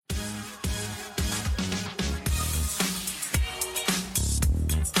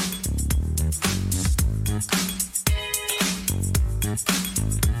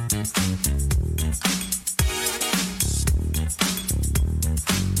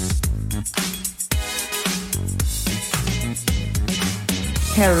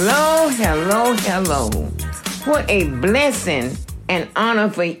Hello, hello, hello. What a blessing and honor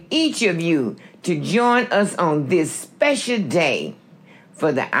for each of you to join us on this special day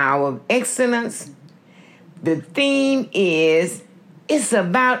for the Hour of Excellence. The theme is it's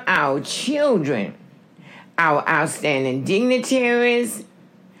about our children, our outstanding dignitaries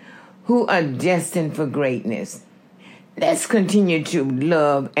who are destined for greatness. Let's continue to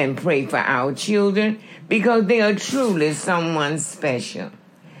love and pray for our children because they are truly someone special.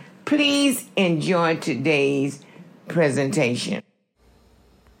 Please enjoy today's presentation.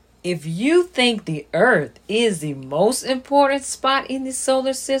 If you think the Earth is the most important spot in the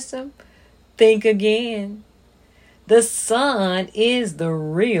solar system, think again. The sun is the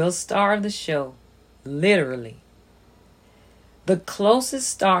real star of the show, literally. The closest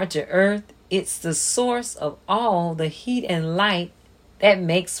star to Earth, it's the source of all the heat and light that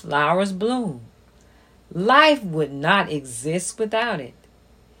makes flowers bloom. Life would not exist without it.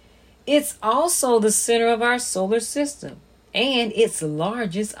 It's also the center of our solar system and its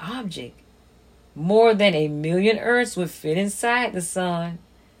largest object. More than 1 million Earths would fit inside the sun.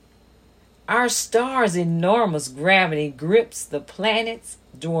 Our star's enormous gravity grips the planets,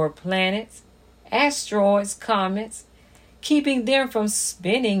 dwarf planets, asteroids, comets, keeping them from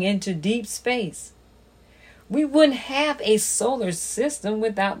spinning into deep space. We wouldn't have a solar system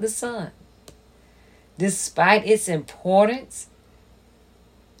without the sun. Despite its importance,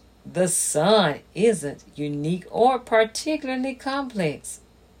 the sun isn't unique or particularly complex.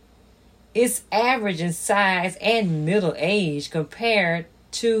 It's average in size and middle age compared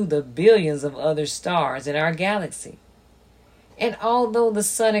to the billions of other stars in our galaxy. And although the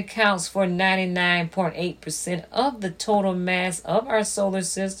sun accounts for 99.8% of the total mass of our solar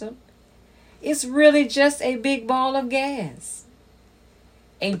system, it's really just a big ball of gas.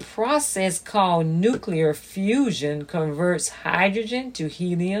 A process called nuclear fusion converts hydrogen to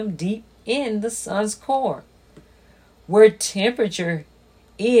helium deep in the sun's core, where temperature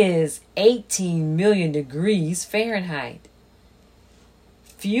is 18 million degrees Fahrenheit.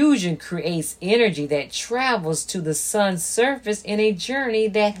 Fusion creates energy that travels to the sun's surface in a journey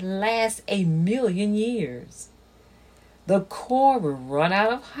that lasts 1 million years. The core will run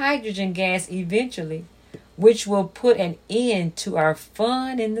out of hydrogen gas eventually, which will put an end to our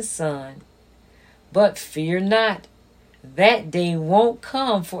fun in the sun. But fear not, that day won't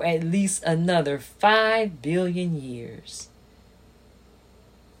come for at least another 5 billion years.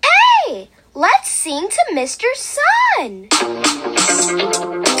 Hey, let's sing to Mr. Sun.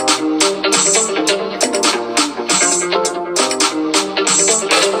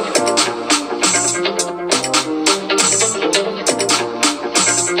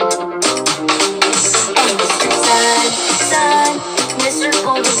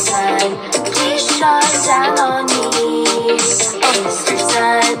 Shine down on me. Oh, Mr.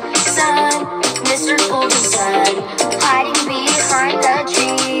 Sun, Sun, Mr. Golden Sun, hiding behind the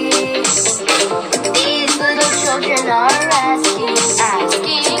trees. These little children are asking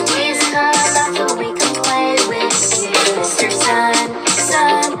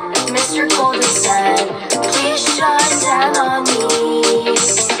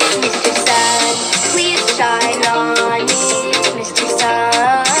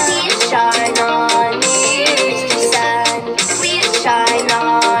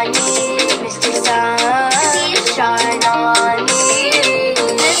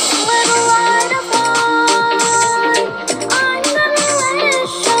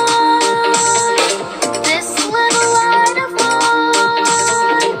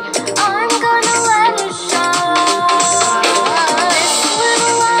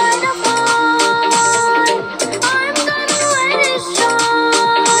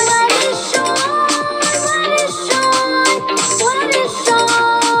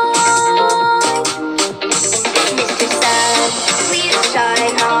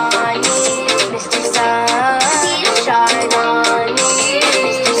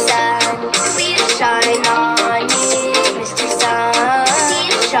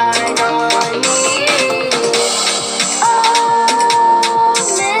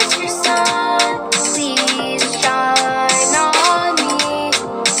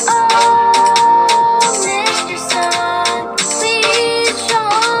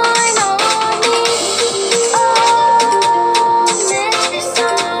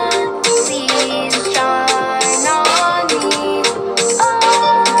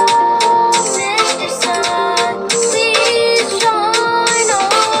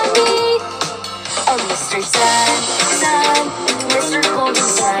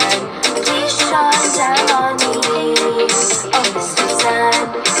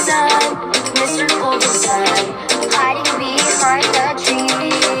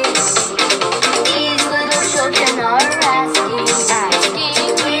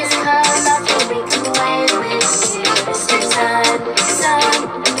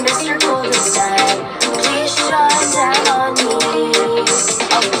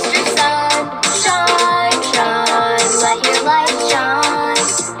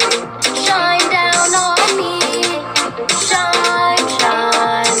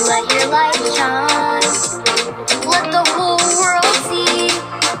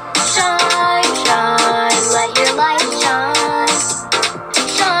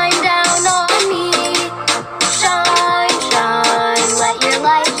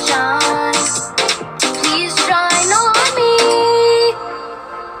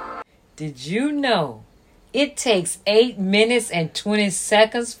Did you know it takes 8 minutes and 20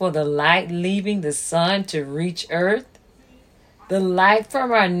 seconds for the light leaving the sun to reach Earth? The light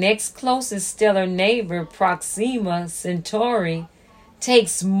from our next closest stellar neighbor, Proxima Centauri,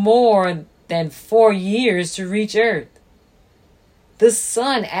 takes more than 4 years to reach Earth. The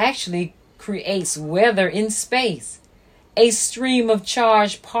sun actually creates weather in space, a stream of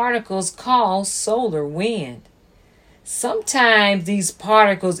charged particles called solar wind. Sometimes these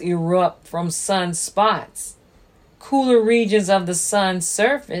particles erupt from sunspots, cooler regions of the sun's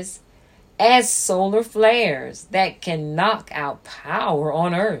surface, as solar flares that can knock out power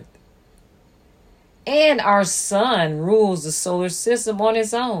on Earth. And our sun rules the solar system on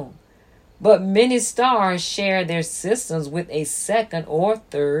its own, but many stars share their systems with a second or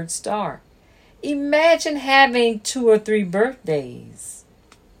third star. Imagine having 2 or 3 birthdays.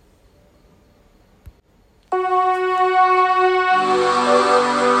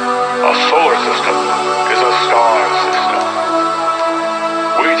 A solar system is a star system.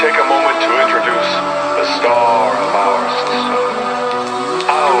 We take a moment to introduce the star of our system.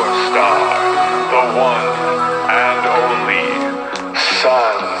 Our star, the one and only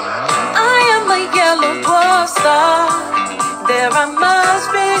Sun. I am a yellow dwarf star. There are much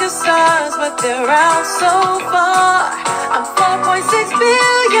bigger stars, but they're out so far. I'm 4.6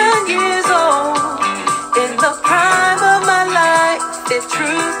 billion years old. In the prime of my life, if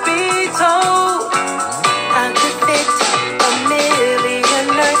truth be told, I could fit 1,000,000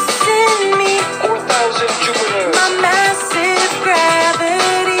 Earths in me. 4,000 Jupiters. My massive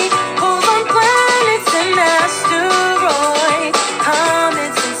gravity pulls on planets and asteroids,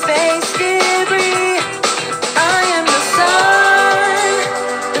 comets and space debris. I am the sun,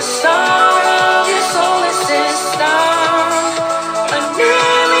 the star of your solar system, a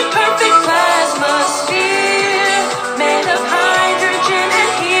nearly perfect plasma sphere made of hydrogen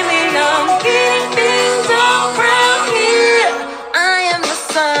and helium, heating things up around here. I am the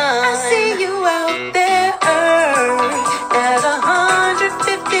sun. I see you out there, Earth, at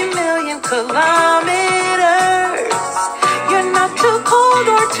 150 million kilometers. You're not too cold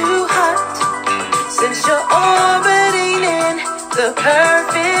or too hot, since you're orbiting in the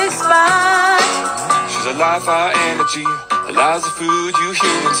perfect spot. She's a life, our energy, allows the food you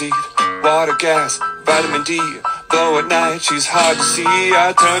humans eat. Water, gas, vitamin D. Though at night she's hard to see,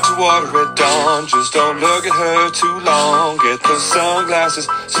 I turn to water at dawn. Just don't look at her too long. Get those sunglasses,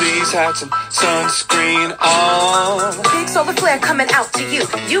 sleeves, hats, and sunscreen on. Big solar flare coming out to you.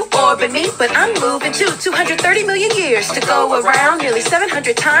 You orbit me, but I'm moving too. 230 million years to go around. Nearly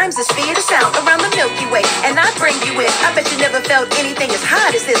 700 times the speed of sound around the Milky Way. And I bring you in. I bet you never felt anything as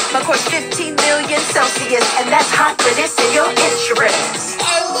hot as this. My core's 15 million Celsius, and that's hot, but it's in your interest.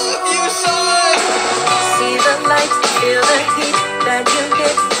 I love you, son. See the light, feel the heat that you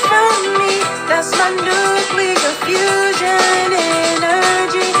get from me. That's my nuclear fusion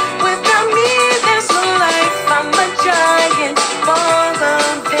energy. Without me, there's no life. I'm a giant ball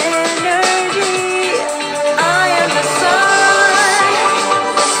of energy. I am the sun,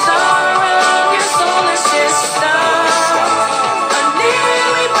 the star of your solar system, a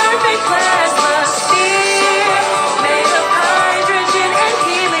nearly perfect plasma sphere made of hydrogen and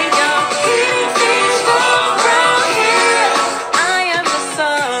helium, heating things up around here. I am the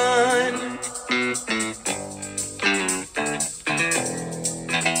sun.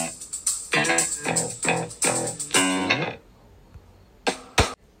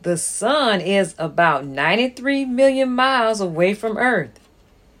 The sun is about 93 million miles away from Earth.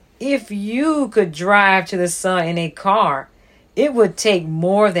 If you could drive to the sun in a car, it would take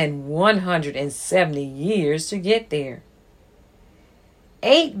more than 170 years to get there.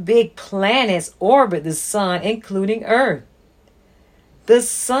 8 big planets orbit the sun, including Earth. The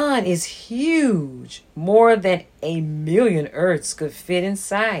sun is huge, more than 1,000,000 Earths could fit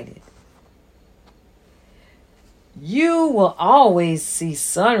inside it. You will always see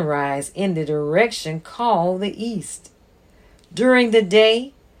sunrise in the direction called the east. During the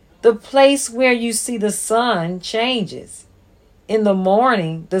day, the place where you see the sun changes. In the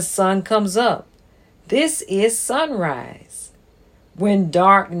morning, the sun comes up. This is sunrise, when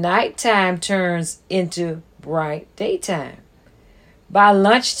dark nighttime turns into bright daytime. By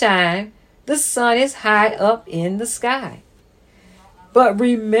lunchtime, the sun is high up in the sky. But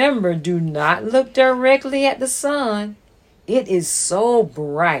remember, do not look directly at the sun. It is so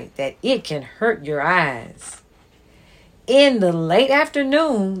bright that it can hurt your eyes. In the late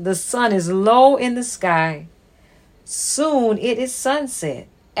afternoon, the sun is low in the sky. Soon it is sunset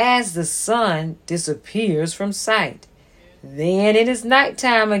as the sun disappears from sight. Then it is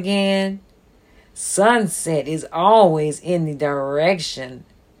nighttime again. Sunset is always in the direction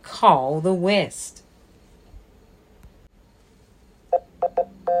call the West.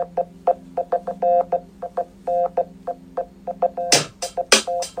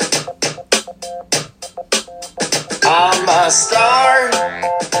 I'm a star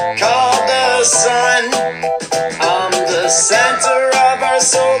called the sun. I'm the center of our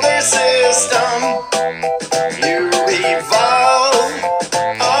solar system. You revolve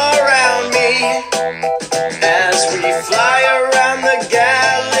around me as we fly around the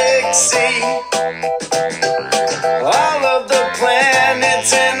galaxy. All of the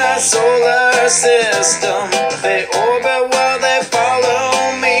planets in our solar system, they orbit while they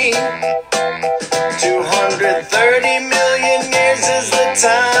follow me. 230 million years is the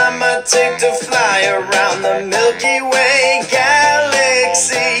time I take to fly around the Milky Way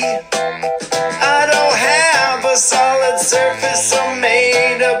galaxy. I don't have a solid surface, I'm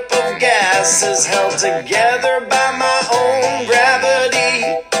made up of gases held together by my own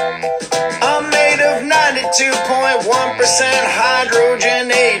gravity. I'm made of 92.1% hydrogen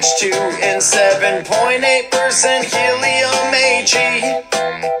H2 and 7.8% helium He.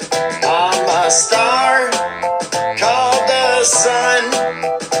 I'm a star called the sun.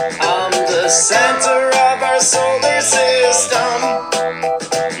 I'm the center of our solar system.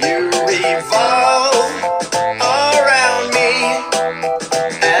 You revolve around me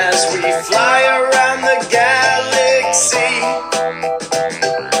as we fly around the galaxy.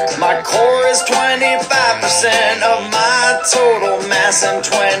 My core is 25% of my total mass and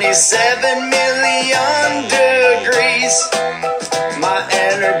 27 million degrees. My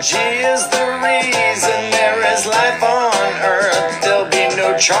energy is the reason there is life on Earth. There'll be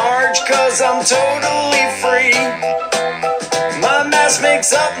no charge cause I'm totally free. My mass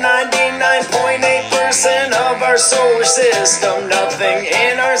makes up 99.8% of our solar system. Nothing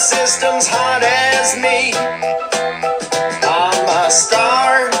in our system's hot as me. I'm a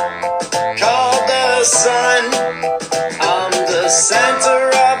star called the sun. I'm the center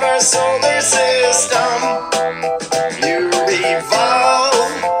of our solar system. You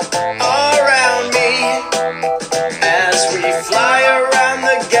revolve around me as we fly around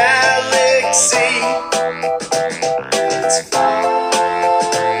the galaxy. Let's fly,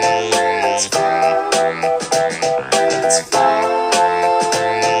 let's fly, let's fly, let's fly,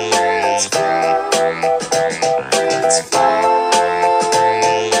 let's fly,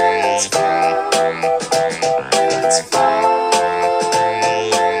 let's fly,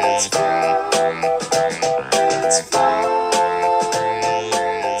 let's fly, let's fly,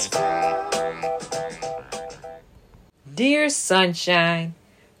 let's fly. Dear Sunshine,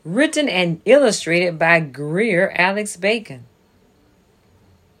 written and illustrated by Greer Alex Bacon.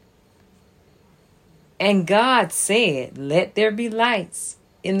 And God said, let there be lights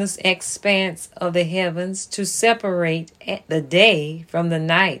in the expanse of the heavens to separate the day from the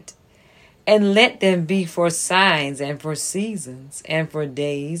night, and let them be for signs and for seasons and for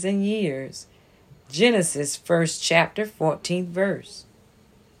days and years. Genesis 1st chapter 14th verse.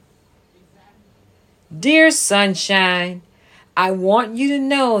 Dear Sunshine, I want you to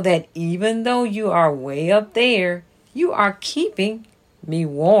know that even though you are way up there, you are keeping me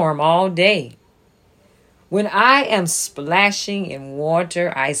warm all day. When I am splashing in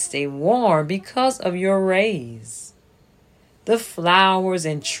water, I stay warm because of your rays. The flowers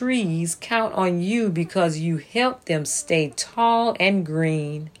and trees count on you because you help them stay tall and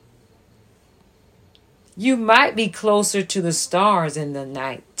green. You might be closer to the stars in the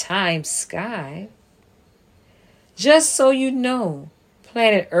nighttime sky. Just so you know,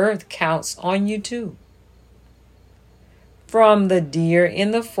 planet Earth counts on you too. From the deer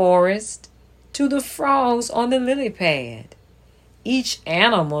in the forest to the frogs on the lily pad, each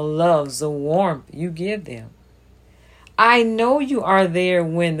animal loves the warmth you give them. I know you are there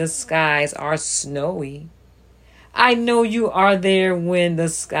when the skies are snowy. I know you are there when the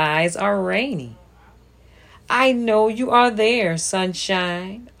skies are rainy. I know you are there,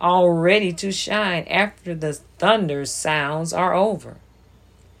 sunshine, all ready to shine after the thunder sounds are over.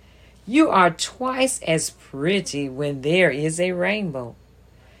 You are twice as pretty when there is a rainbow.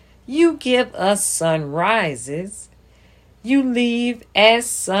 You give us sunrises. You leave as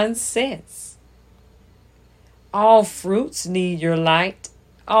sunsets. All fruits need your light.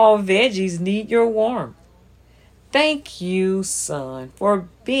 All veggies need your warmth. Thank you, sun, for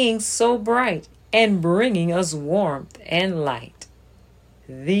being so bright and bringing us warmth and light.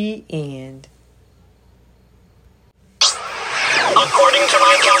 The end. According to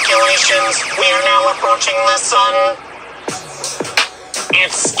my calculations, we are now approaching the sun.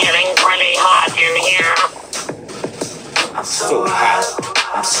 It's getting pretty hot in here. I'm so hot.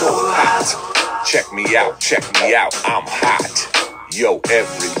 I'm so hot. Check me out. I'm hot. Yo,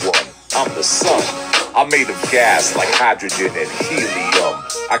 everyone, I'm the sun. I'm made of gas like hydrogen and helium.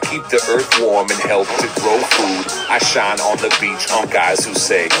 I keep the earth warm and help to grow food. I shine on the beach on guys who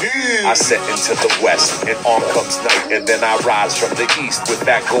say, I set into the west and on comes night. And then I rise from the east with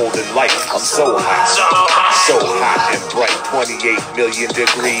that golden light. I'm so hot, so hot and bright. 28 million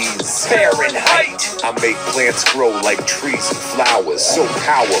degrees Fahrenheit. I make plants grow like trees and flowers. So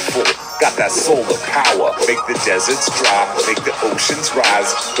powerful. Got that solar power, make the deserts dry, make the oceans rise.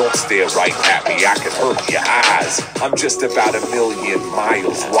 Don't stare right at me, I can hurt your eyes. I'm just about 1 million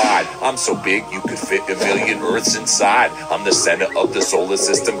miles wide. I'm so big you could fit 1 million Earths inside. I'm the center of the solar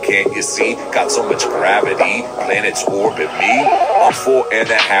system, can't you see? Got so much gravity, planets orbit me. I'm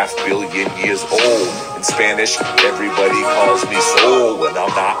 4.5 billion years old. In Spanish, everybody calls me soul. When I'm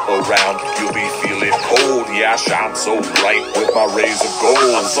not around, you'll be feeling cold. Yeah, I shine so bright with my rays of gold.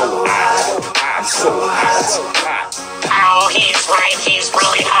 I'm so hot. I'm so hot. Oh, he's right, he's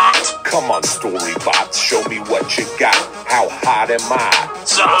really hot. Come on, Storybots, show me what you got. How hot am I?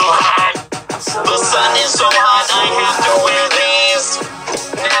 So hot. The sun is so hot, I have to wear these.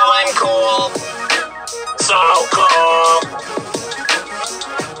 Now I'm cool. So cool.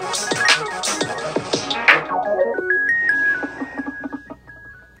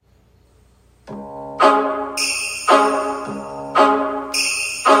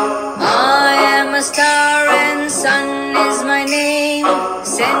 Star and sun is my name.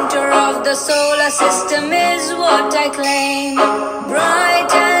 Center of the solar system is what I claim.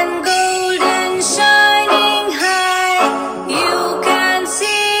 Bright and golden, shining high. You can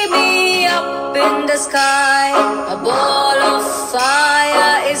see me up in the sky. A ball of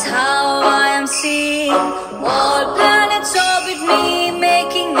fire is how I am seen. All planets orbit me,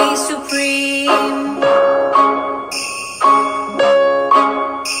 making me supreme.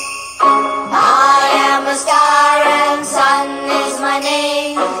 Star and sun is my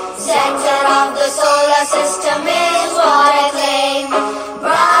name. Center of the solar system is what I claim.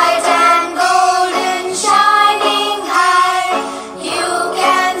 Bright and golden, shining high. You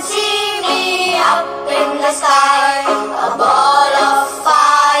can see me up in the sky. A ball of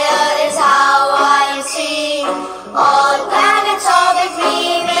fire is how I am seen. All planets orbit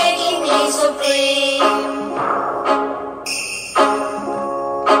me, making me supreme.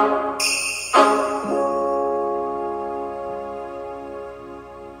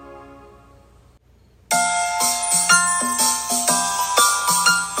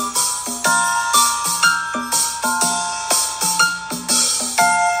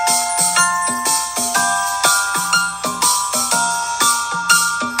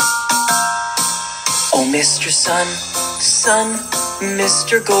 Mr. Sun, Sun,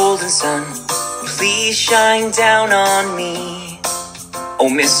 Mr. Golden Sun, please shine down on me. Oh,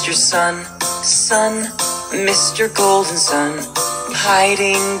 Mr. Sun, Sun, Mr. Golden Sun,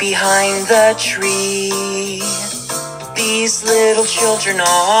 hiding behind the tree. These little children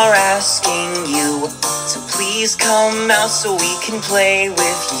are asking you to please come out so we can play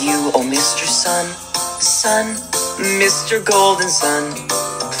with you. Oh, Mr. Sun, Sun, Mr. Golden Sun,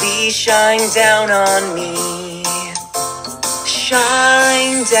 please shine down on me.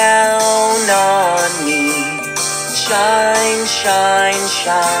 Shine down on me. Shine, shine,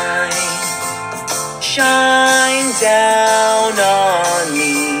 shine. Shine down on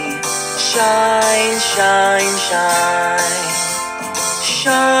me. Shine, shine, shine.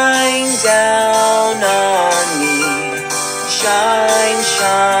 Shine down on me. Shine,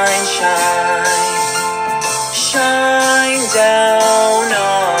 shine, shine. Shine down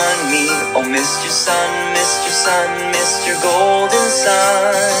on me. Oh, Mr. Sun, Mr. Sun, Mr. Golden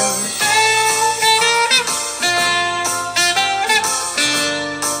Sun.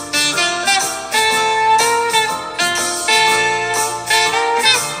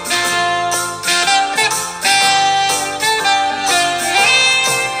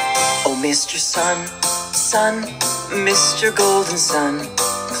 Mr. Sun, Sun, Mr. Golden Sun,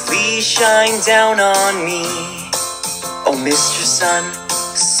 please shine down on me. Oh, Mr. Sun,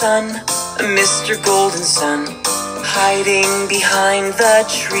 Sun, Mr. Golden Sun, hiding behind the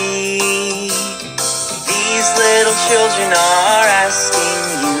tree. These little children are asking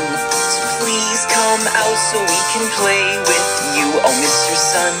you to please come out so we can play with you. Oh, Mr.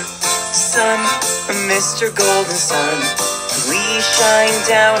 Sun, Sun, Mr. Golden Sun, please shine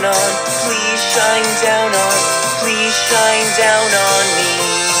down on, please shine down on, please shine down on me.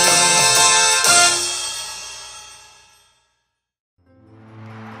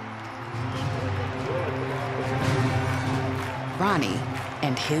 Ronnie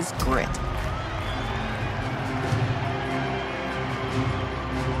and his grit.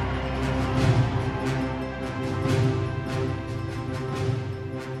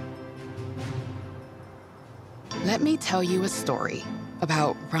 let me tell you a story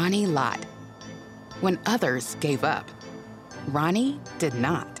about Ronnie Lott. When others gave up, Ronnie did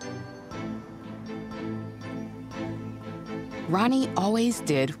not. Ronnie always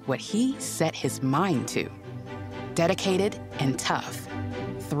did what he set his mind to, dedicated and tough,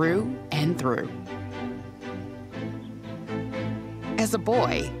 through and through. As a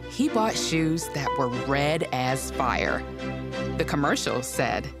boy, he bought shoes that were red as fire. The commercials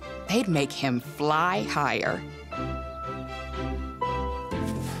said they'd make him fly higher.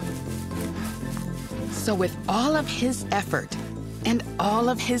 So with all of his effort and all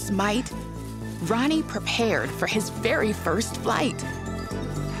of his might, Ronnie prepared for his very first flight.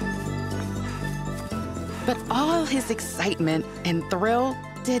 But all his excitement and thrill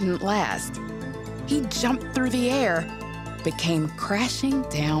didn't last. He jumped through the air, but came crashing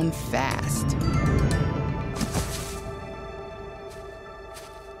down fast.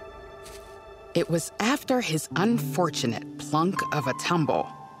 It was after his unfortunate plunk of a tumble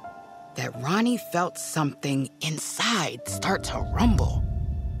that Ronnie felt something inside start to rumble.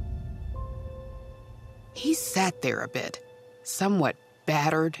 He sat there a bit, somewhat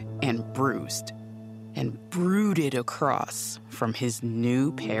battered and bruised, and brooded across from his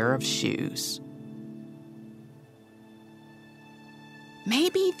new pair of shoes.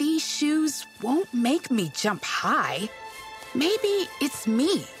 Maybe these shoes won't make me jump high. Maybe it's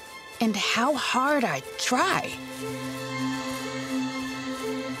me and how hard I try.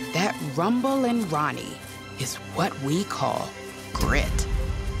 That rumble in Ronnie is what we call grit.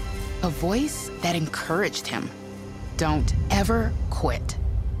 A voice that encouraged him. Don't ever quit.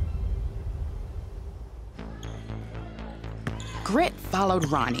 Grit followed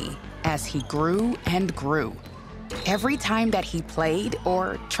Ronnie as he grew and grew. Every time that he played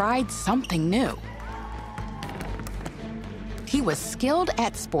or tried something new. He was skilled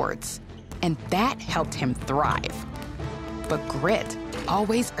at sports, and that helped him thrive. But grit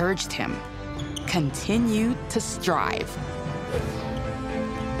always urged him, continue to strive.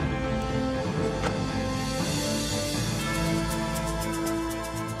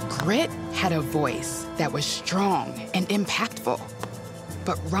 Grit had a voice that was strong and impactful,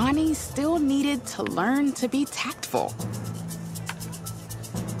 but Ronnie still needed to learn to be tactful.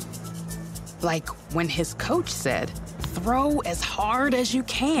 Like when his coach said, throw as hard as you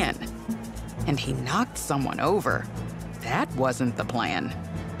can, and he knocked someone over. That wasn't the plan.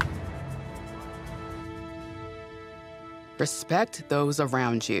 Respect those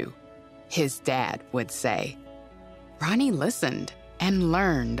around you, his dad would say. Ronnie listened and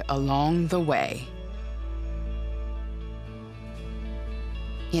learned along the way.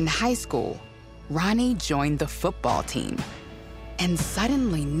 In high school, Ronnie joined the football team and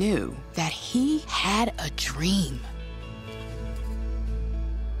suddenly knew that he had a dream.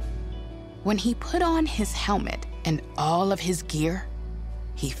 When he put on his helmet and all of his gear,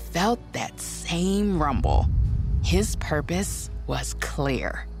 he felt that same rumble. His purpose was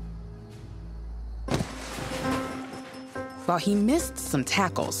clear. While he missed some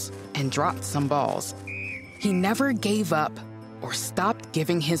tackles and dropped some balls, he never gave up or stopped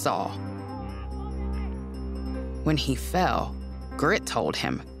giving his all. When he fell, Grit told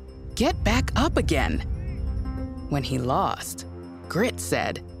him, get back up again. When he lost, Grit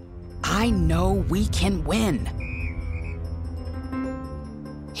said, I know we can win.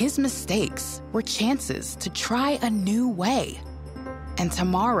 His mistakes were chances to try a new way, and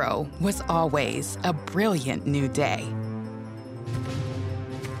tomorrow was always a brilliant new day.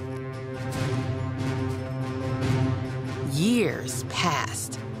 Years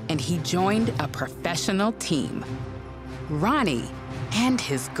passed, and he joined a professional team. Ronnie and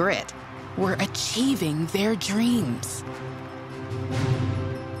his grit were achieving their dreams.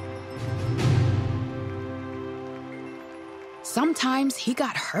 Sometimes he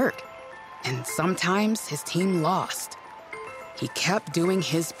got hurt, and sometimes his team lost. He kept doing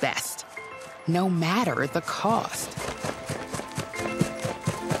his best, no matter the cost.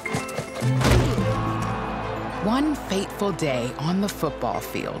 One fateful day on the football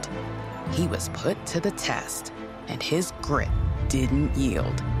field, he was put to the test, and his grit didn't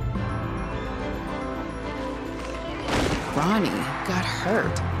yield. Ronnie got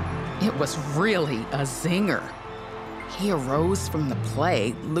hurt. It was really a zinger. He arose from the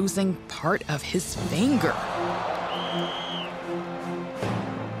play, losing part of his finger.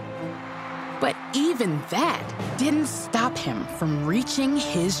 But even that didn't stop him from reaching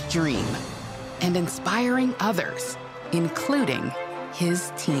his dream and inspiring others, including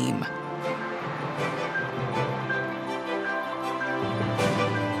his team.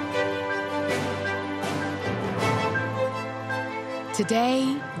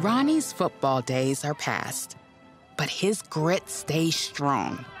 Today, Ronnie's football days are past, but his grit stays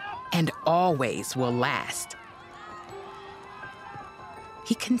strong and always will last.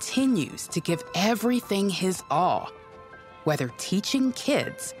 He continues to give everything his all, whether teaching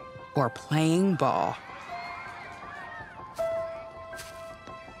kids or playing ball.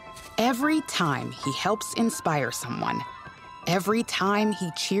 Every time he helps inspire someone, every time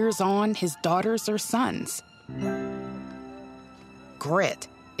he cheers on his daughters or sons, grit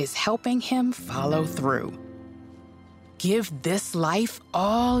is helping him follow through. Give this life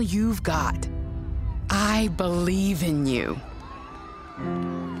all you've got. I believe in you.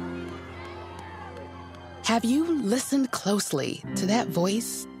 Have you listened closely to that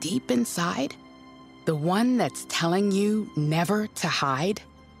voice deep inside? The one that's telling you never to hide?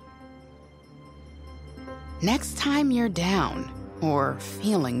 Next time you're down or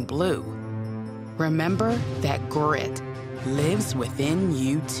feeling blue, remember that grit lives within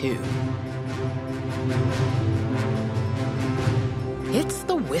you too. It's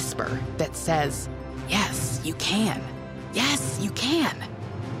the whisper that says, yes, you can. Yes, you can.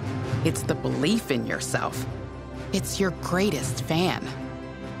 It's the belief in yourself. It's your greatest fan.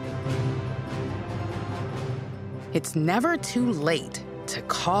 It's never too late to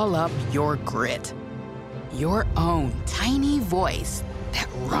call up your grit. Your own tiny voice that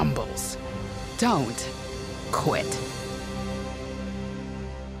rumbles. Don't quit.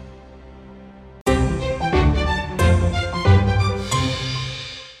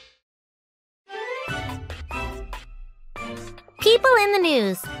 People in the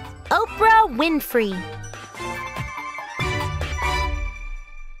news. Oprah Winfrey.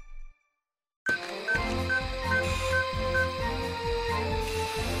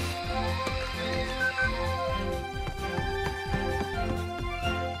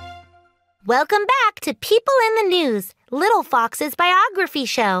 Welcome back to People in the News, Little Fox's biography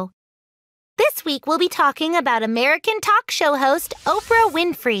show. This week we'll be talking about American talk show host Oprah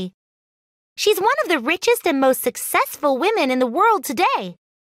Winfrey. She's one of the richest and most successful women in the world today.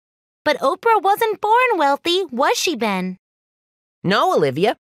 But Oprah wasn't born wealthy, was she, Ben? No,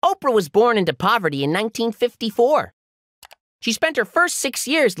 Olivia. Oprah was born into poverty in 1954. She spent her first 6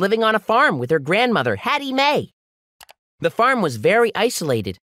 years living on a farm with her grandmother, Hattie Mae. The farm was very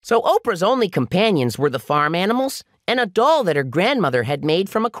isolated, so Oprah's only companions were the farm animals and a doll that her grandmother had made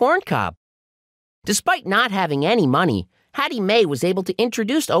from a corn cob. Despite not having any money, Hattie Mae was able to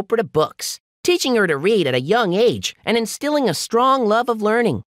introduce Oprah to books, teaching her to read at a young age and instilling a strong love of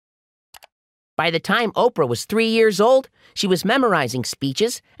learning. By the time Oprah was 3 years old, she was memorizing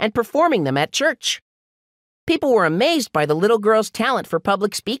speeches and performing them at church. People were amazed by the little girl's talent for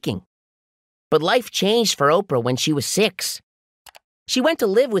public speaking. But life changed for Oprah when she was 6. She went to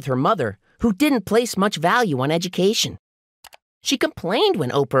live with her mother, who didn't place much value on education. She complained when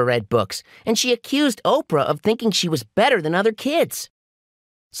Oprah read books, and she accused Oprah of thinking she was better than other kids.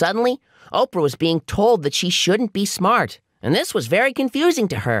 Suddenly, Oprah was being told that she shouldn't be smart, and this was very confusing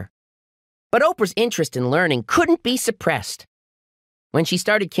to her. But Oprah's interest in learning couldn't be suppressed. When she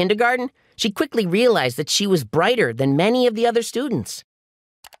started kindergarten, she quickly realized that she was brighter than many of the other students.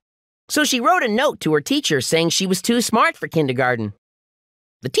 So she wrote a note to her teacher saying she was too smart for kindergarten.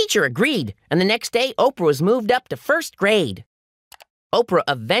 The teacher agreed, and the next day Oprah was moved up to first grade. Oprah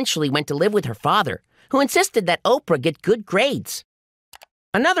eventually went to live with her father, who insisted that Oprah get good grades.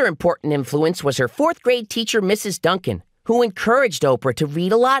 Another important influence was her 4th grade teacher, Mrs. Duncan, who encouraged Oprah to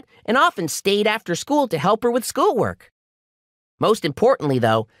read a lot and often stayed after school to help her with schoolwork. Most importantly,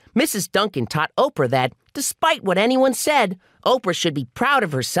 though, Mrs. Duncan taught Oprah that, despite what anyone said, Oprah should be proud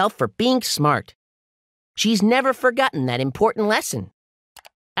of herself for being smart. She's never forgotten that important lesson.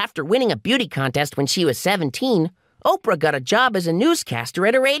 After winning a beauty contest when she was 17, Oprah got a job as a newscaster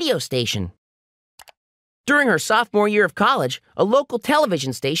at a radio station. During her sophomore year of college, a local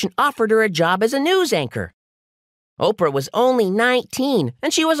television station offered her a job as a news anchor. Oprah was only 19,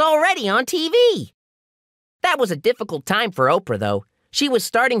 and she was already on TV. That was a difficult time for Oprah, though. She was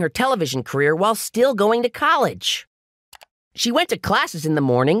starting her television career while still going to college. She went to classes in the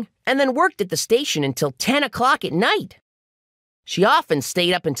morning and then worked at the station until 10 o'clock at night. She often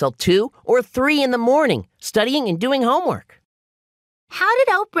stayed up until 2 or 3 in the morning, studying and doing homework. How did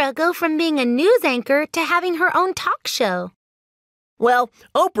Oprah go from being a news anchor to having her own talk show? Well,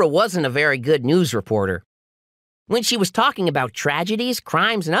 Oprah wasn't a very good news reporter. When she was talking about tragedies,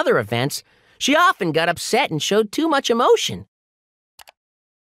 crimes, and other events, she often got upset and showed too much emotion.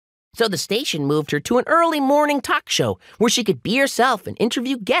 So the station moved her to an early morning talk show where she could be herself and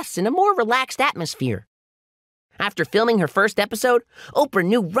interview guests in a more relaxed atmosphere. After filming her first episode, Oprah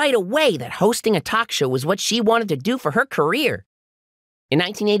knew right away that hosting a talk show was what she wanted to do for her career. In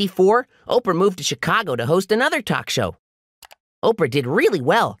 1984, Oprah moved to Chicago to host another talk show. Oprah did really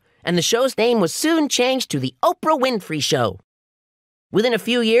well, and the show's name was soon changed to The Oprah Winfrey Show. Within a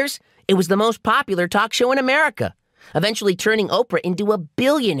few years, it was the most popular talk show in America, eventually turning Oprah into a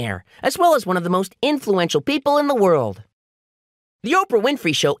billionaire, as well as one of the most influential people in the world. The Oprah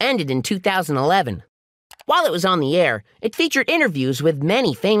Winfrey Show ended in 2011. While it was on the air, it featured interviews with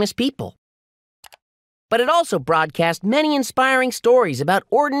many famous people. But it also broadcast many inspiring stories about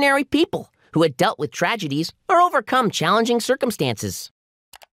ordinary people who had dealt with tragedies or overcome challenging circumstances.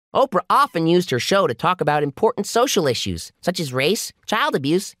 Oprah often used her show to talk about important social issues, such as race, child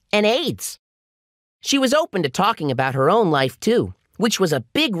abuse, and AIDS. She was open to talking about her own life, too, which was a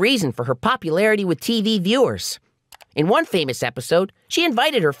big reason for her popularity with TV viewers. In one famous episode, she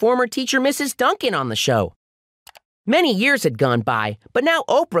invited her former teacher, Mrs. Duncan, on the show. Many years had gone by, but now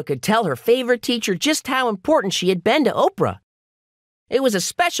Oprah could tell her favorite teacher just how important she had been to Oprah. It was a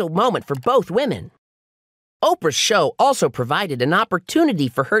special moment for both women. Oprah's show also provided an opportunity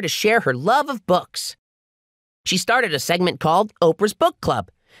for her to share her love of books. She started a segment called Oprah's Book Club,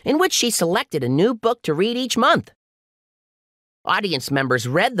 in which she selected a new book to read each month. Audience members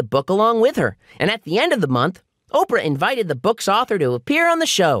read the book along with her, and at the end of the month, Oprah invited the book's author to appear on the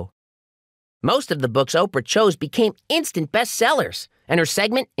show. Most of the books Oprah chose became instant bestsellers, and her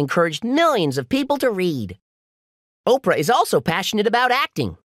segment encouraged millions of people to read. Oprah is also passionate about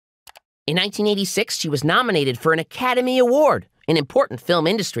acting. In 1986, she was nominated for an Academy Award, an important film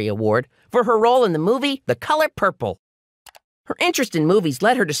industry award, for her role in the movie The Color Purple. Her interest in movies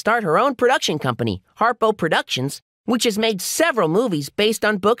led her to start her own production company, Harpo Productions, which has made several movies based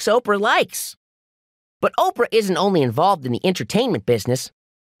on books Oprah likes. But Oprah isn't only involved in the entertainment business.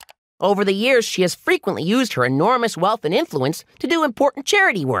 Over the years, she has frequently used her enormous wealth and influence to do important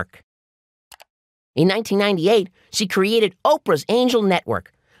charity work. In 1998, she created Oprah's Angel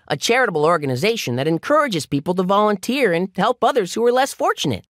Network, a charitable organization that encourages people to volunteer and help others who are less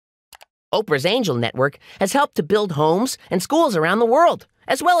fortunate. Oprah's Angel Network has helped to build homes and schools around the world,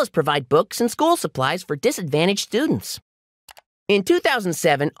 as well as provide books and school supplies for disadvantaged students. In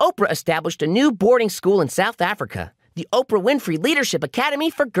 2007, Oprah established a new boarding school in South Africa, the Oprah Winfrey Leadership Academy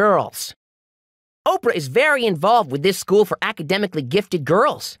for Girls. Oprah is very involved with this school for academically gifted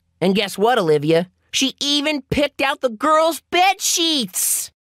girls. And guess what, Olivia? She even picked out the girls' bed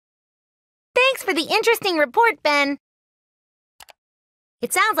sheets! Thanks for the interesting report, Ben.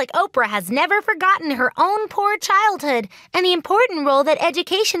 It sounds like Oprah has never forgotten her own poor childhood and the important role that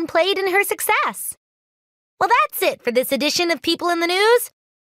education played in her success. Well, that's it for this edition of People in the News.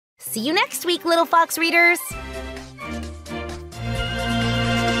 See you next week, Little Fox readers.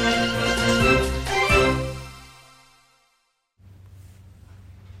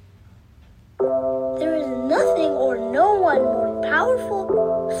 There is nothing or no one more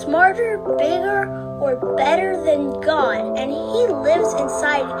powerful, smarter, bigger, or better than God, and He lives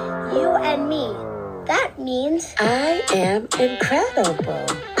inside you and me. That means I am incredible.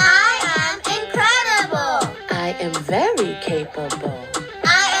 I am incredible. I am very capable.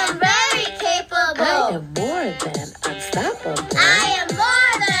 I am very capable. I am more than unstoppable. I am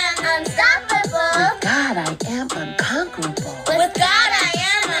more than unstoppable. With God, I am unconquerable. With God, I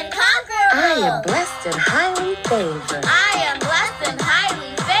am unconquerable. I am blessed and highly favored. I am blessed and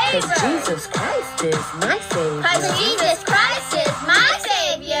highly favored. Because Jesus Christ is my Savior. Because Jesus Christ is my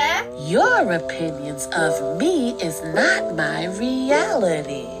Savior. Your opinions of me is not my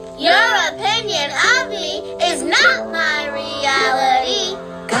reality. Your opinion of me is not my reality.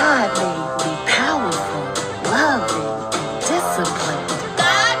 God made me powerful, loving, and disciplined.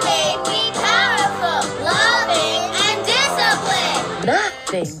 God made me powerful, loving, and disciplined.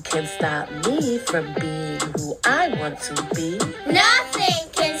 Nothing can stop me from being who I want to be. Nothing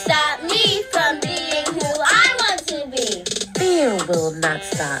can stop me from being who I want to be. Fear will not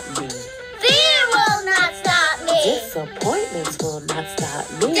stop me. Fear will not stop me. Disappointments will not stop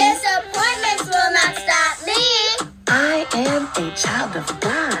me. Disappointments will not stop me. I am a child of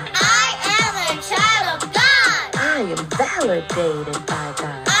God. I am a child of God. I am validated by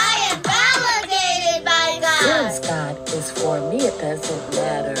God. I am validated by God. Since God is for me, it doesn't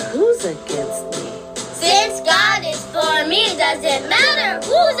matter who's against me. Since God is for me, it doesn't matter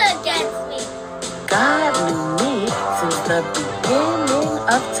who's against me. God knew me since the beginning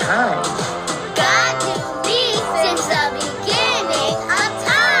of time. God knew me since the beginning of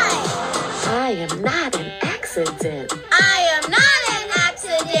time. I am not an accident. I am not an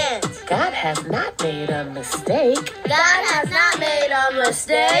accident. God has not made a mistake. God has not made a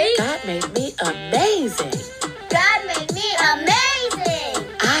mistake. God made me amazing. God made me amazing.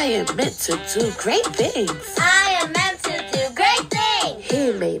 I am meant to do great things. I am meant to do great things.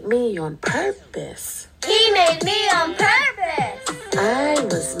 me on purpose. He made me on purpose. I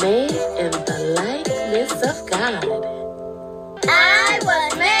was made in the likeness of God. I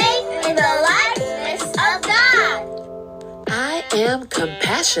was made in the likeness of God. I am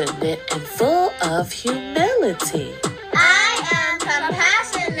compassionate and full of humility. I am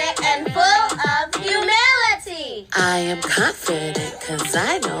compassionate and full of humility. I am confident because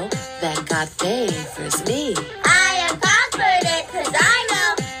I know that God favors me. I am confident because I know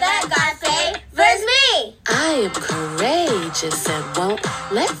that God favors me. I am courageous and won't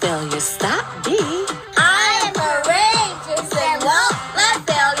let failure stop me. I am courageous and won't let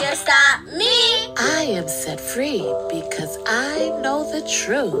failure stop me. I am set free because I know the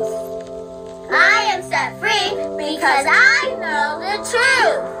truth. I am set free because I know the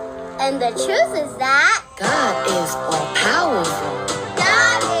truth. And the truth is that God is all powerful.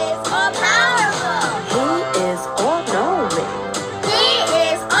 God is all powerful. He is all knowing. He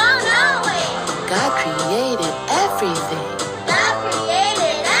is all knowing. God created everything. God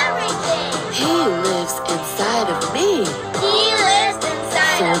created everything. He lives inside of me. He lives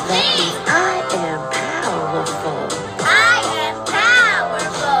inside So of that me. means I am powerful. I am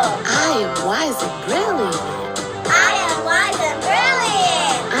powerful. I am wise and brilliant. I am wise and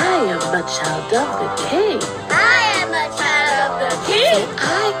brilliant. I am a child of the King. I am a child of the King. And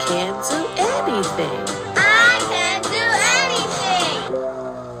I can do anything. I can do anything.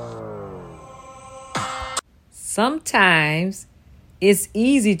 Sometimes it's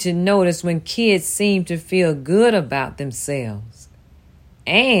easy to notice when kids seem to feel good about themselves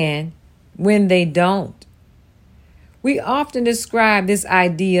and when they don't. We often describe this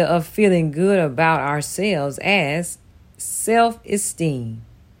idea of feeling good about ourselves as self-esteem.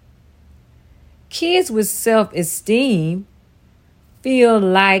 Kids with self-esteem feel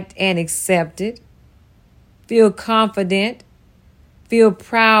liked and accepted, feel confident, feel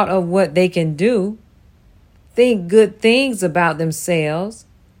proud of what they can do, think good things about themselves,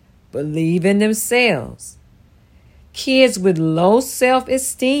 believe in themselves. Kids with low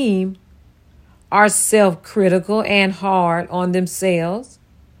self-esteem are self-critical and hard on themselves,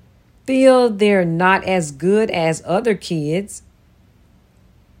 feel they're not as good as other kids,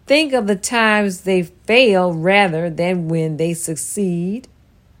 think of the times they fail rather than when they succeed,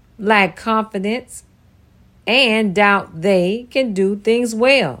 lack confidence, and doubt they can do things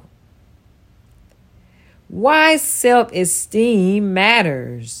well. Why self-esteem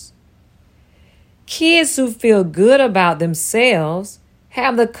matters. Kids who feel good about themselves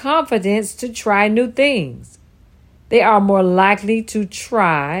have the confidence to try new things. They are more likely to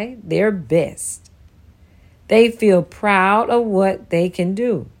try their best. They feel proud of what they can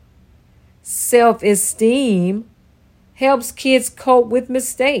do. Self-esteem helps kids cope with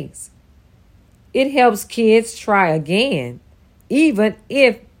mistakes. It helps kids try again, even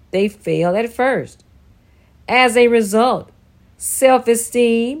if they fail at first. As a result,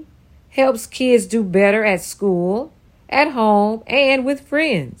 self-esteem helps kids do better at school, at home, and with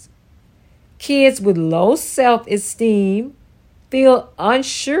friends. Kids with low self-esteem feel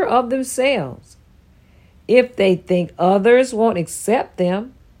unsure of themselves. If they think others won't accept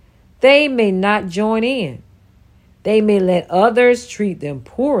them, they may not join in. They may let others treat them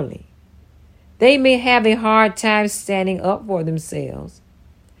poorly. They may have a hard time standing up for themselves.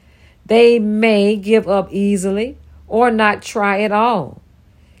 They may give up easily or not try at all.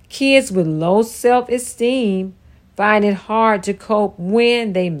 Kids with low self-esteem find it hard to cope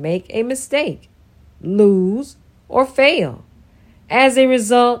when they make a mistake, lose, or fail. As a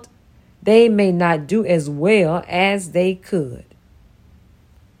result, they may not do as well as they could.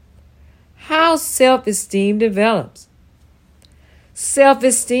 How self-esteem develops.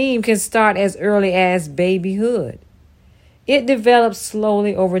 Self-esteem can start as early as babyhood. It develops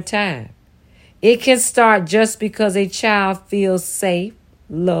slowly over time. It can start just because a child feels safe,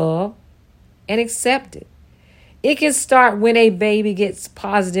 loved, and accepted. It can start when a baby gets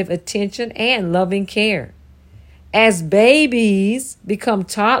positive attention and loving care. As babies become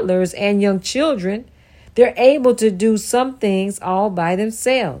toddlers and young children, they're able to do some things all by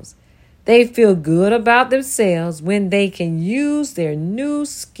themselves. They feel good about themselves when they can use their new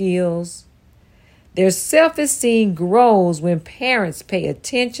skills. Their self-esteem grows when parents pay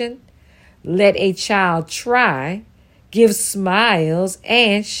attention, let a child try, give smiles,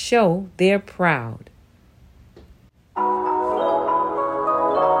 and show they're proud.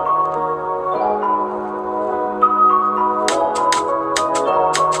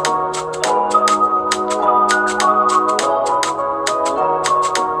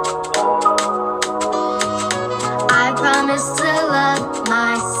 I promise to love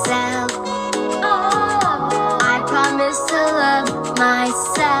myself. I promise to love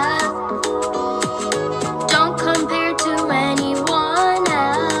myself.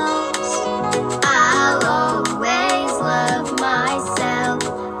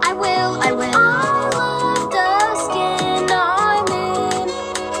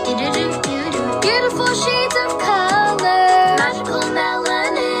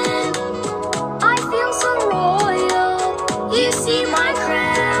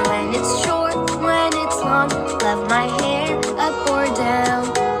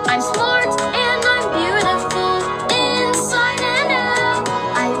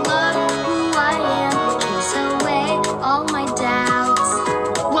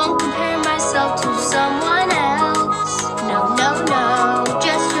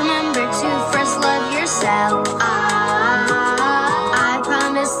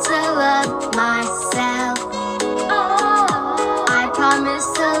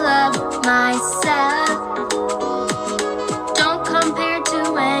 love myself. Don't compare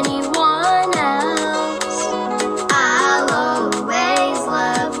to anyone else. I'll always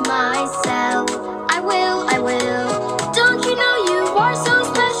love myself. I will. Don't you know you are so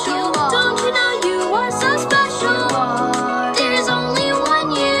special? Don't you know you are so special? There's only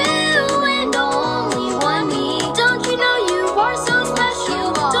one you and only one me. Don't you know you are so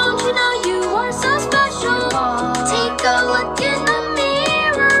special? Don't you know you are so special? Take a look in the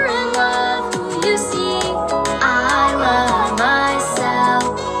mirror and love who you see. I love myself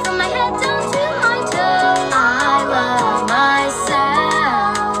from my head down to my toes. I love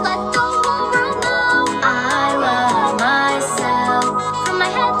myself. Let the whole world know. I love myself from my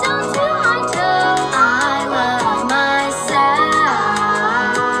head down to my toes. I love myself.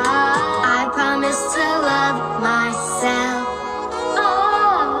 I promise to love myself.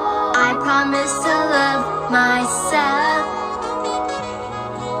 Oh, I promise to love myself.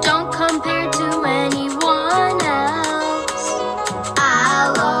 Don't compare to anyone else.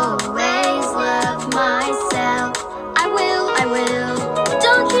 I'll always love myself. I will.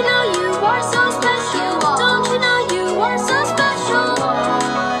 Don't you know you are so special? Don't you know you are so special?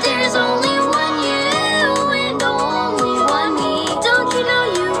 There's only one you and only one me. Don't you know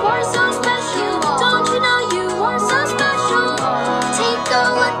you are so special? Don't you know you are so special? Take a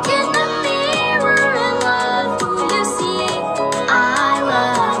look in the mirror and love who you see. I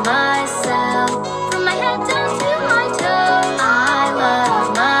love myself from my head down to my toes. I love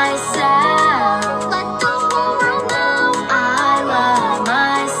myself. Let the whole world know. I love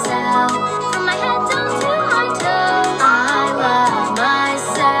myself from my head down to my toes. I love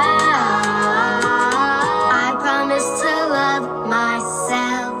myself. I promise to love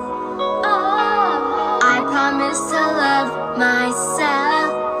myself. Oh, I promise to love myself.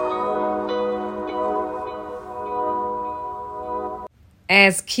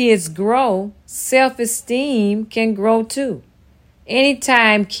 As kids grow, self-esteem can grow too.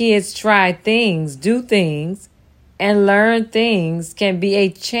 Anytime kids try things, do things, and learn things can be a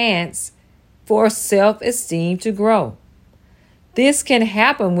chance for self-esteem to grow. This can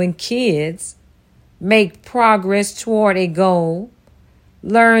happen when kids make progress toward a goal,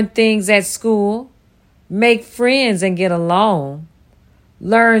 learn things at school, make friends and get along,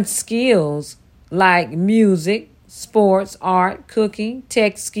 learn skills like music, sports, art, cooking,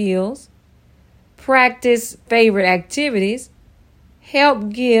 tech skills, practice favorite activities, help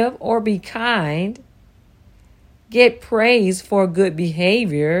give or be kind, get praise for good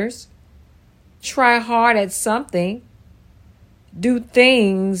behaviors, try hard at something, do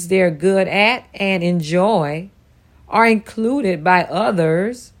things they're good at and enjoy, are included by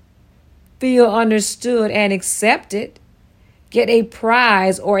others, feel understood and accepted, get a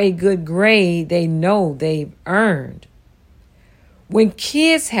prize or a good grade they know they've earned. When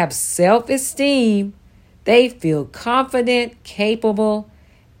kids have self-esteem, they feel confident, capable,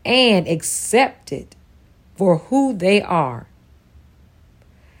 and accepted for who they are.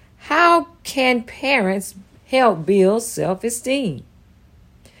 How can parents help build self-esteem?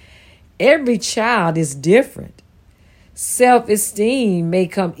 Every child is different. Self-esteem may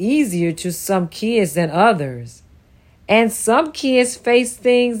come easier to some kids than others, and some kids face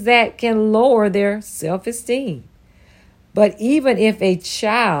things that can lower their self-esteem. But even if a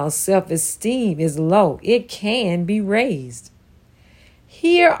child's self-esteem is low, it can be raised.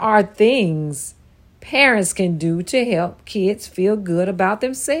 Here are things parents can do to help kids feel good about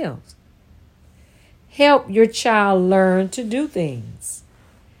themselves. Help your child learn to do things.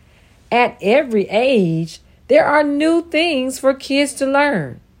 At every age, there are new things for kids to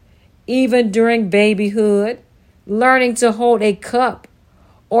learn. Even during babyhood, learning to hold a cup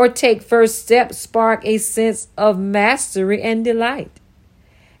or take first steps spark a sense of mastery and delight.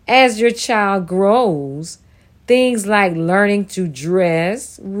 As your child grows, things like learning to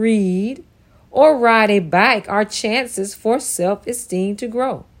dress, read, or ride a bike are chances for self-esteem to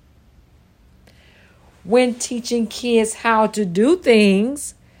grow. When teaching kids how to do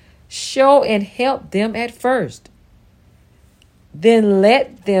things, show and help them at first. Then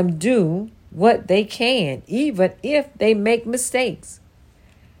let them do what they can, even if they make mistakes.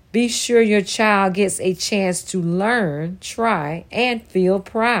 Be sure your child gets a chance to learn, try, and feel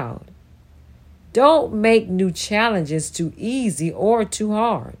proud. Don't make new challenges too easy or too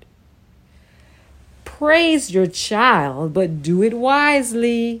hard. Praise your child, but do it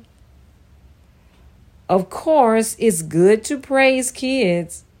wisely. Of course, it's good to praise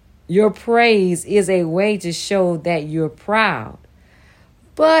kids. Your praise is a way to show that you're proud.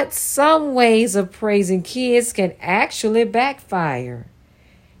 But some ways of praising kids can actually backfire.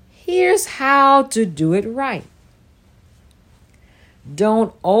 Here's how to do it right.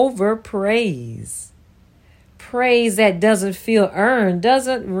 Don't overpraise. Praise that doesn't feel earned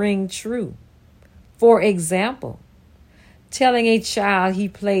doesn't ring true. For example, telling a child he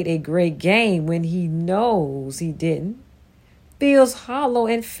played a great game when he knows he didn't feels hollow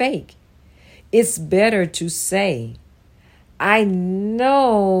and fake. It's better to say, I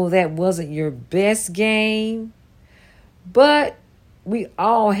know that wasn't your best game, but we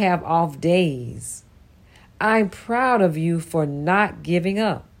all have off days. I'm proud of you for not giving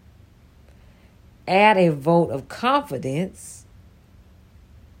up. Add a vote of confidence.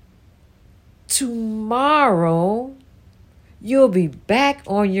 Tomorrow, you'll be back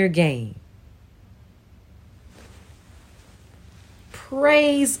on your game.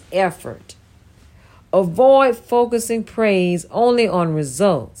 Praise effort. Avoid focusing praise only on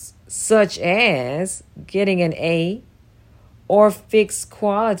results, such as getting an A, or fixed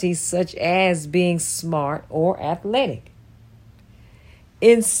qualities such as being smart or athletic.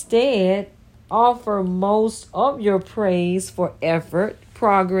 Instead, offer most of your praise for effort,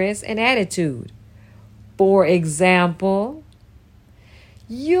 progress, and attitude. For example,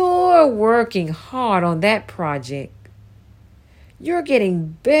 you're working hard on that project. You're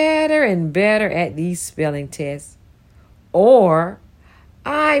getting better and better at these spelling tests. Or,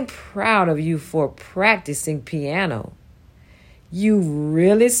 I'm proud of you for practicing piano. You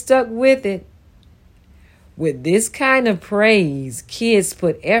really stuck with it. With this kind of praise, kids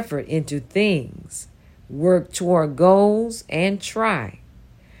put effort into things, work toward goals, and try.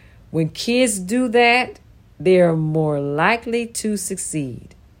 When kids do that, they are more likely to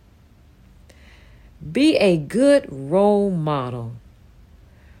succeed. Be a good role model.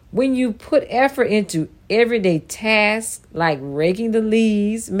 When you put effort into everyday tasks like raking the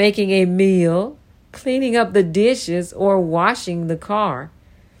leaves, making a meal, cleaning up the dishes, or washing the car,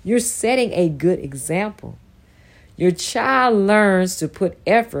 you're setting a good example. Your child learns to put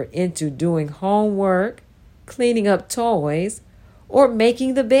effort into doing homework, cleaning up toys, or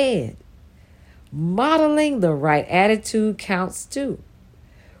making the bed. Modeling the right attitude counts too.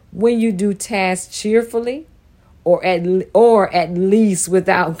 When you do tasks cheerfully, or at least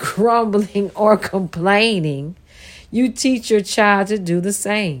without grumbling or complaining, you teach your child to do the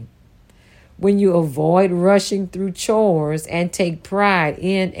same. When you avoid rushing through chores and take pride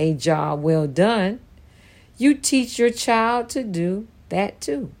in a job well done, you teach your child to do that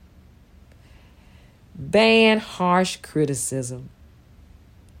too. Ban harsh criticism.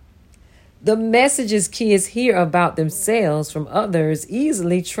 The messages kids hear about themselves from others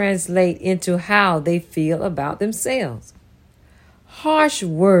easily translate into how they feel about themselves. Harsh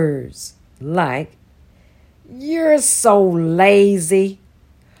words like, "You're so lazy,"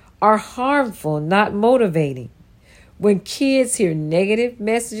 are harmful, not motivating. When kids hear negative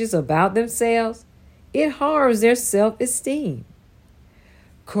messages about themselves, it harms their self-esteem.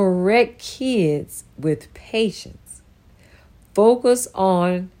 Correct kids with patience. Focus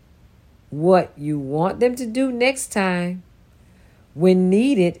on what you want them to do next time. When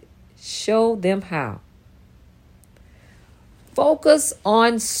needed, show them how. Focus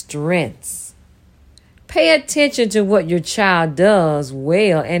on strengths. Pay attention to what your child does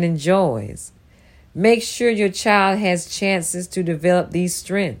well and enjoys. Make sure your child has chances to develop these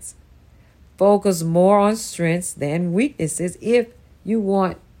strengths. Focus more on strengths than weaknesses if you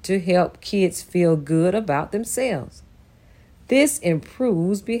want to help kids feel good about themselves. This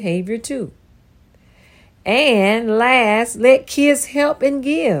improves behavior too. And last, let kids help and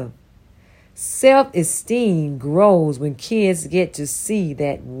give. Self-esteem grows when kids get to see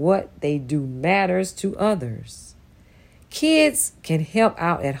that what they do matters to others. Kids can help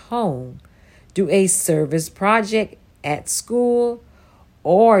out at home, do a service project at school,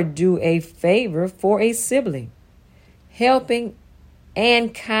 or do a favor for a sibling. Helping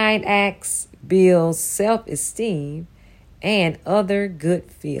and kind acts build self-esteem and other good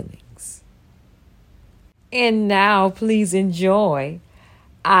feelings. And now please enjoy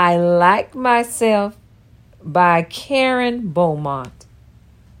I Like Myself by Karen Beaumont.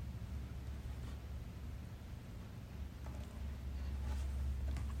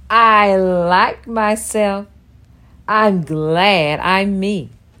 I like myself. I'm glad I'm me.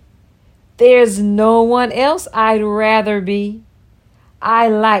 There's no one else I'd rather be. I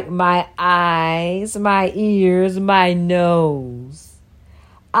like my eyes, my ears, my nose.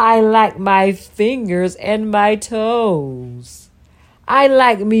 I like my fingers and my toes. I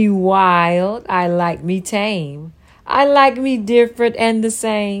like me wild, I like me tame. I like me different and the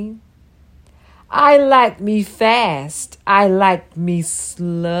same. I like me fast, I like me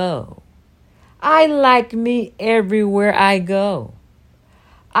slow. I like me everywhere I go.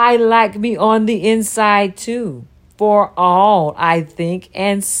 I like me on the inside too. for all I think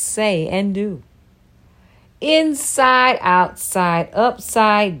and say and do. Inside, outside,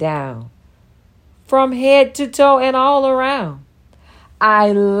 upside down, from head to toe and all around.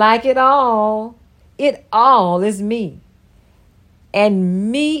 I like it all. It all is me.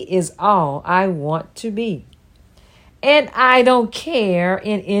 And me is all I want to be. And I don't care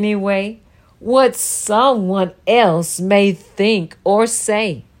in any way what someone else may think or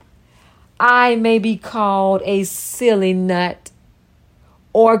say. I may be called a silly nut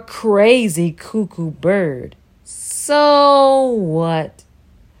or crazy cuckoo bird. So what?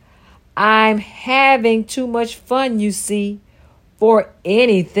 I'm having too much fun, you see, for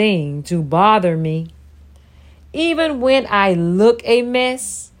anything to bother me. Even when I look a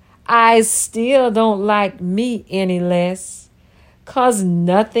mess, I still don't like me any less. 'Cause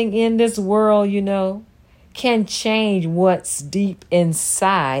nothing in this world, you know, can change what's deep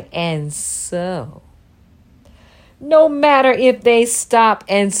inside. And so, no matter if they stop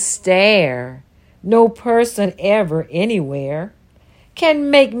and stare, no person ever anywhere can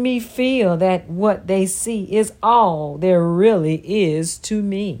make me feel that what they see is all there really is to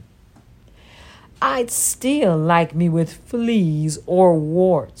me. I'd still like me with fleas or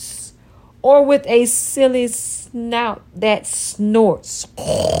warts, or with a silly snout that snorts,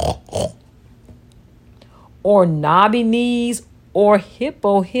 or knobby knees, or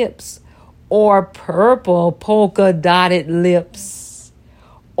hippo hips, or purple polka-dotted lips,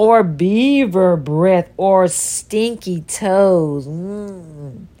 or beaver breath, or stinky toes,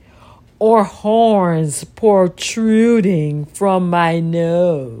 or horns protruding from my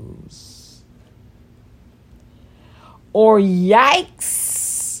nose, or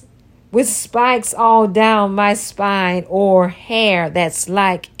yikes with spikes all down my spine, or hair that's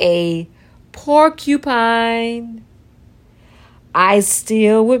like a porcupine. I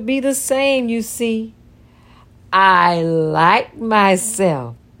still would be the same, you see. I like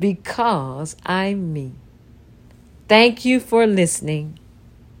myself because I'm me. Thank you for listening.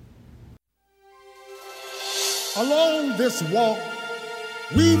 Along this walk,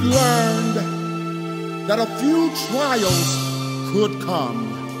 we've learned that a few trials could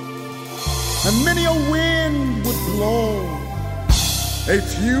come, and many a wind would blow. A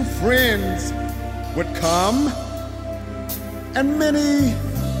few friends would come, and many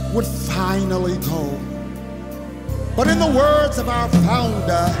would finally go. But in the words of our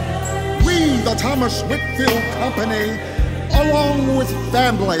founder, we, the Thomas Whitfield Company, along with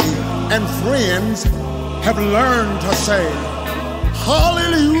family and friends, have learned to say,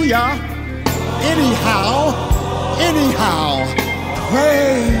 hallelujah, anyhow, anyhow,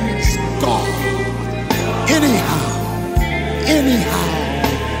 praise God. Anyhow, anyhow,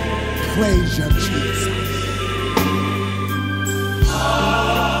 praise your Jesus.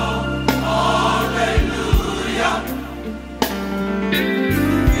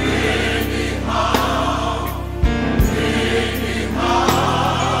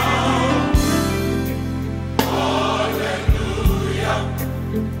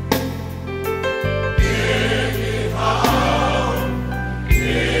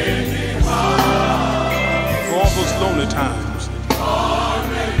 Lonely times.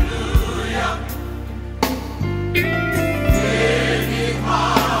 Hallelujah. Anyhow,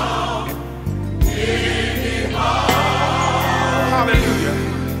 anyhow. Hallelujah.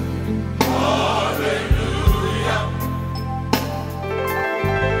 Hallelujah.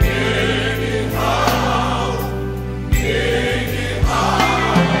 Anyhow, anyhow.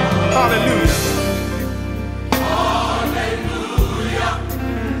 Hallelujah.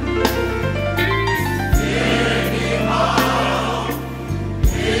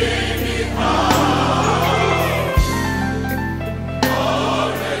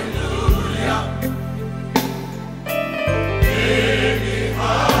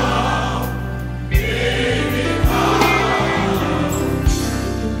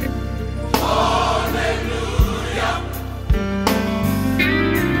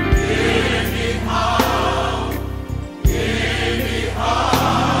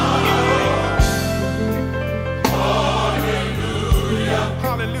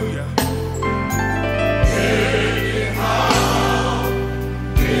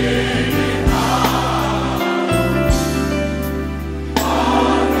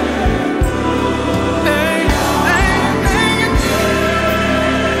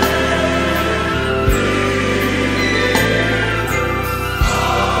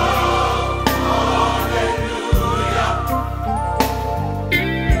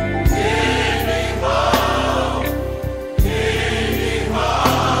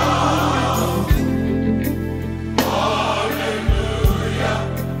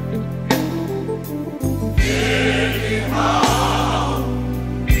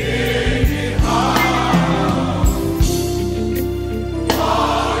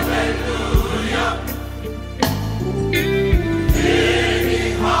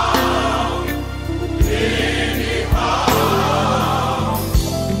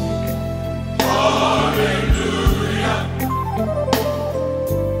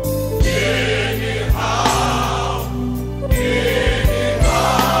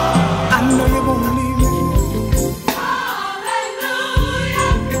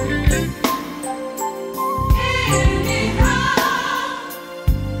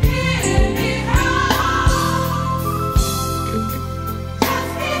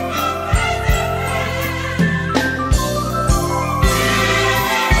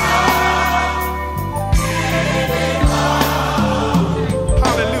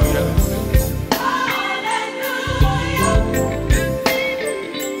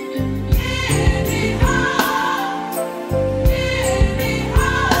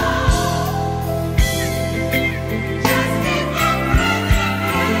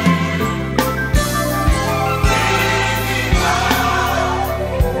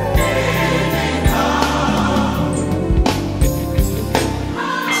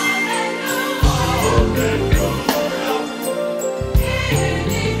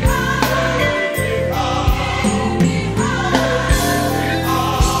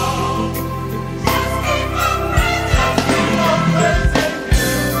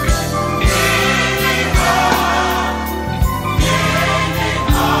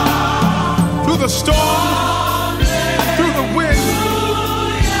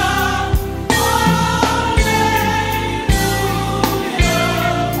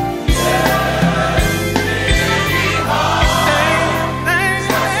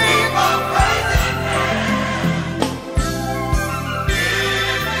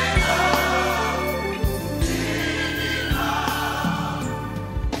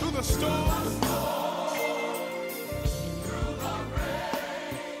 storm.